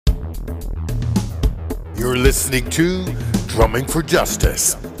You're listening to Drumming for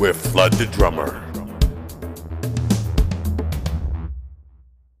Justice with Flood the Drummer.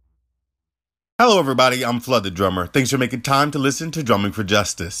 Hello everybody, I'm Flood the Drummer. Thanks for making time to listen to Drumming for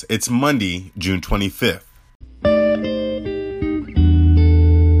Justice. It's Monday, June 25th.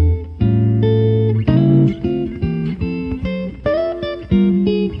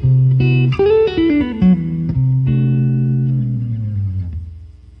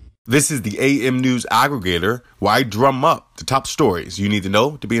 This is the AM News Aggregator, where I drum up the top stories you need to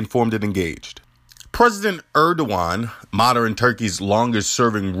know to be informed and engaged. President Erdogan, modern Turkey's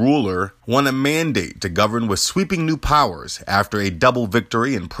longest-serving ruler, won a mandate to govern with sweeping new powers after a double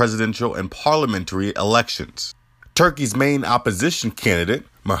victory in presidential and parliamentary elections. Turkey's main opposition candidate,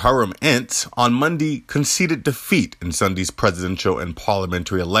 Muharrem İnce, on Monday conceded defeat in Sunday's presidential and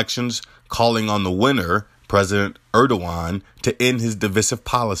parliamentary elections, calling on the winner, President Erdogan, to end his divisive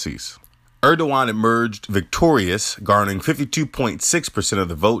policies. Erdogan emerged victorious, garnering 52.6% of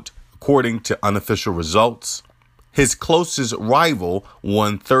the vote, according to unofficial results. His closest rival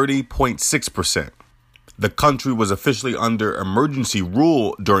won 30.6%. The country was officially under emergency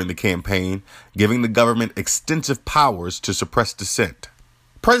rule during the campaign, giving the government extensive powers to suppress dissent.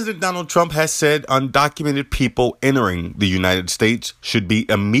 President Donald Trump has said undocumented people entering the United States should be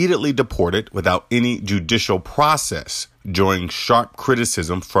immediately deported without any judicial process, drawing sharp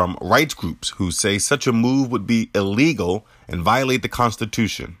criticism from rights groups who say such a move would be illegal and violate the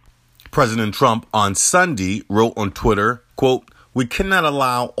Constitution. President Trump on Sunday wrote on Twitter, quote, "We cannot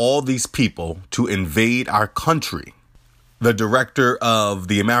allow all these people to invade our country." The director of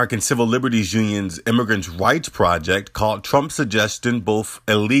the American Civil Liberties Union's Immigrants' Rights Project called Trump's suggestion both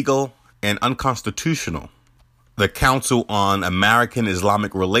illegal and unconstitutional. The Council on American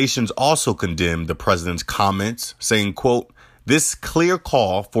Islamic Relations also condemned the president's comments, saying, quote, "This clear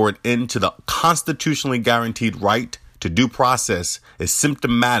call for an end to the constitutionally guaranteed right to due process is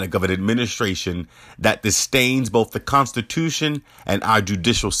symptomatic of an administration that disdains both the Constitution and our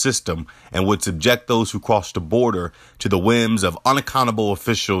judicial system and would subject those who cross the border to the whims of unaccountable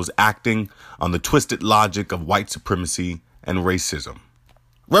officials acting on the twisted logic of white supremacy and racism."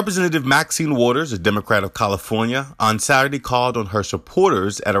 Representative Maxine Waters, a Democrat of California, on Saturday called on her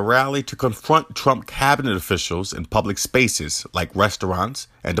supporters at a rally to confront Trump cabinet officials in public spaces like restaurants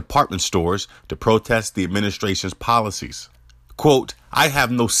and department stores to protest the administration's policies. Quote, "I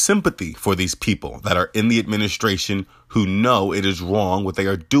have no sympathy for these people that are in the administration who know it is wrong what they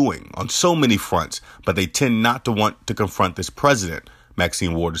are doing on so many fronts, but they tend not to want to confront this president,"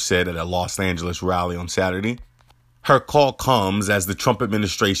 Maxine Waters said at a Los Angeles rally on Saturday. Her call comes as the Trump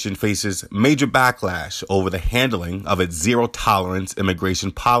administration faces major backlash over the handling of its zero-tolerance immigration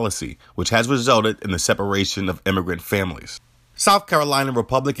policy, which has resulted in the separation of immigrant families. South Carolina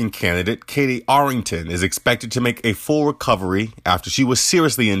Republican candidate Katie Arrington is expected to make a full recovery after she was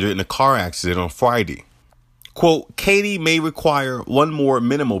seriously injured in a car accident on Friday. Quote, "Katie may require one more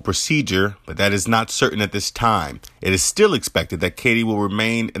minimal procedure, but that is not certain at this time. It is still expected that Katie will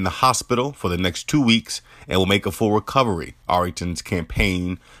remain in the hospital for the next 2 weeks and will make a full recovery," Arrington's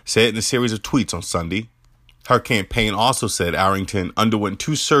campaign said in a series of tweets on Sunday. Her campaign also said Arrington underwent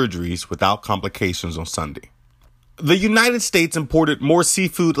 2 surgeries without complications on Sunday. The United States imported more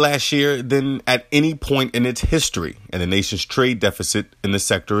seafood last year than at any point in its history, and the nation's trade deficit in the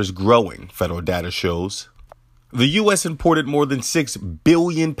sector is growing, federal data shows. The U.S. imported more than 6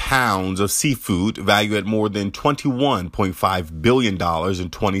 billion pounds of seafood, valued at more than $21.5 billion in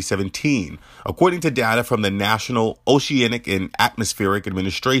 2017, according to data from the National Oceanic and Atmospheric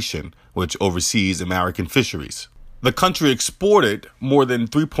Administration, which oversees American fisheries. The country exported more than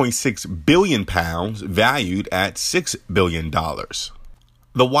 3.6 billion pounds, valued at $6 billion.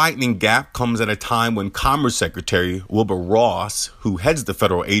 The widening gap comes at a time when Commerce Secretary Wilbur Ross, who heads the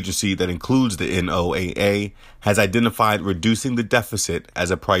federal agency that includes the NOAA, has identified reducing the deficit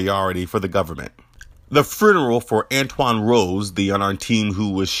as a priority for the government. The funeral for Antwon Rose, the unarmed teen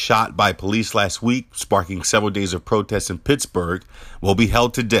who was shot by police last week, sparking several days of protests in Pittsburgh, will be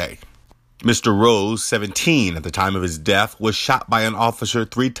held today. Mr. Rose, 17 at the time of his death, was shot by an officer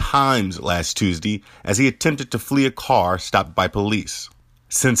 3 times last Tuesday as he attempted to flee a car stopped by police.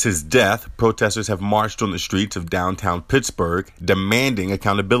 Since his death, protesters have marched on the streets of downtown Pittsburgh demanding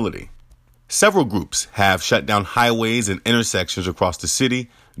accountability. Several groups have shut down highways and intersections across the city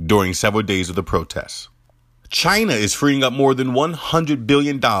during several days of the protests. China is freeing up more than $100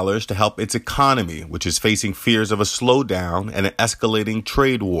 billion to help its economy, which is facing fears of a slowdown and an escalating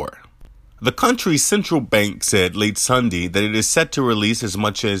trade war. The country's central bank said late Sunday that it is set to release as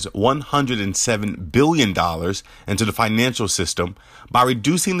much as $107 billion into the financial system by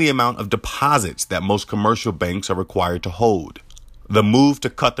reducing the amount of deposits that most commercial banks are required to hold. The move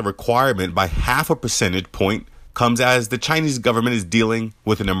to cut the requirement by 0.5 percentage point comes as the Chinese government is dealing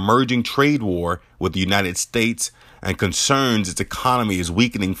with an emerging trade war with the United States and concerns its economy is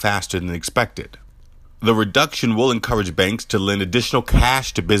weakening faster than expected. The reduction will encourage banks to lend additional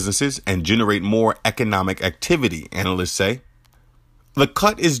cash to businesses and generate more economic activity, analysts say. The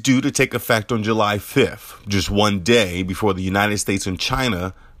cut is due to take effect on July 5th, just one day before the United States and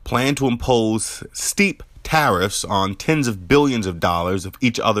China plan to impose steep tariffs on tens of billions of dollars of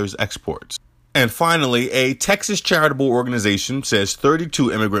each other's exports. And finally, a Texas charitable organization says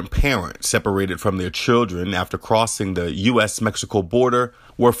 32 immigrant parents separated from their children after crossing the U.S.-Mexico border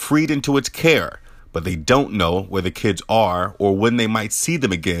were freed into its care, but they don't know where the kids are or when they might see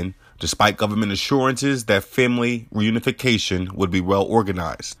them again, despite government assurances that family reunification would be well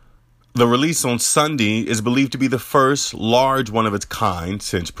organized. The release on Sunday is believed to be the first large one of its kind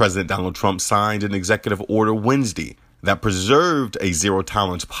since President Donald Trump signed an executive order Wednesday that preserved a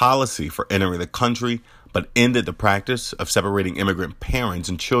zero-tolerance policy for entering the country, but ended the practice of separating immigrant parents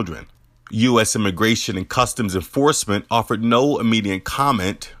and children. U.S. Immigration and Customs Enforcement offered no immediate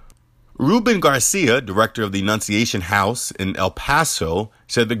comment. Ruben Garcia, director of the Annunciation House in El Paso,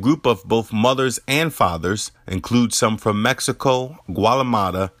 said the group of both mothers and fathers includes some from Mexico,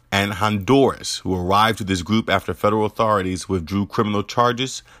 Guatemala, and Honduras who arrived to this group after federal authorities withdrew criminal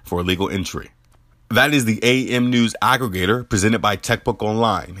charges for illegal entry. That is the AM News Aggregator presented by TechBook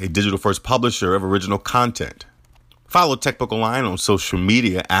Online, a digital-first publisher of original content. Follow TechBook Online on social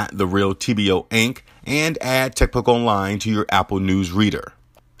media at TheRealTBO Inc. and add TechBook Online to your Apple News reader.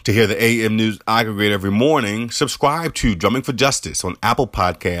 To hear the AM News Aggregator every morning, subscribe to Drumming for Justice on Apple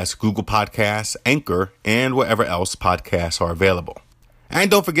Podcasts, Google Podcasts, Anchor, and wherever else podcasts are available. And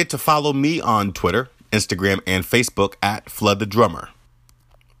don't forget to follow me on Twitter, Instagram, and Facebook at Flood the Drummer.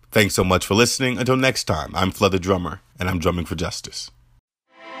 Thanks so much for listening. Until next time, I'm Flood the Drummer, and I'm drumming for justice.